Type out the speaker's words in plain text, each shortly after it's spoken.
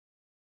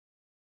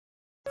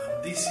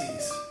This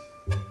is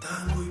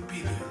tango y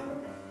pide.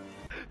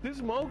 Do you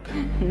smoke?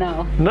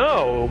 No.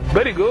 No,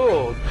 very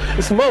good.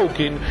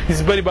 Smoking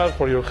is very bad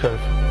for your health.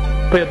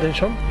 Pay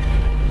attention.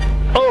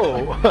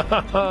 Oh,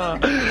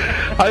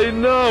 I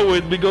know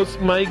it because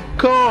my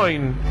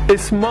coin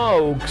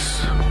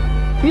smokes.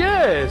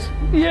 Yes,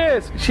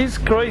 yes, she's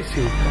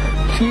crazy.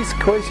 She's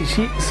crazy,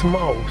 she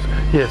smokes.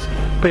 Yes,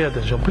 pay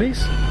attention,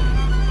 please.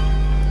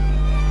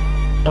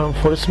 And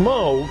for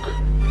smoke,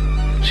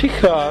 she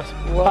has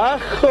a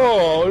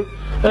hole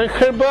in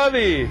her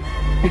body.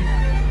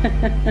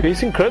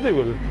 It's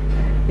incredible.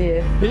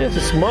 Yes.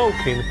 Yes,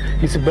 smoking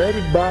is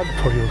very bad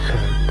for your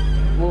health.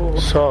 Whoa.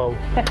 So,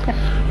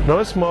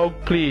 no smoke,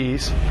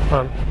 please.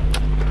 And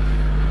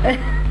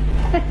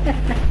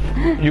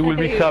you will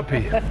be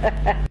happy.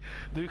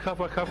 Do you have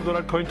a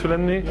 $50 coin to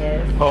lend me?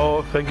 Yes.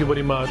 Oh, thank you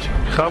very much.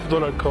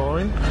 $50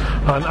 coin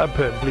and a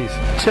pen, please.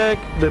 Check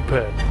the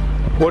pen.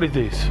 What is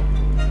this?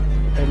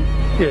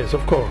 Yes,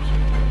 of course.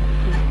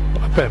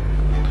 A pen.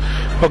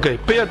 Okay,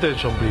 pay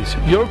attention, please.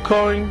 Your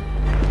coin,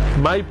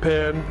 my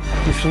pen,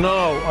 is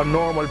now a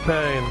normal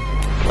pen.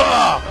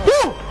 Ah!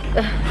 Woo!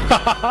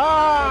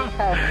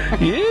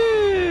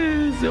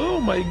 Yes! Oh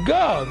my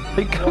God!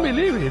 I can't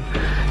believe it.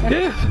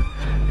 Yes.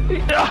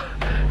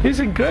 It's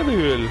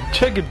incredible.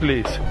 Check it,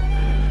 please.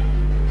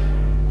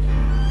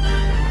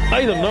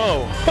 I don't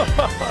know.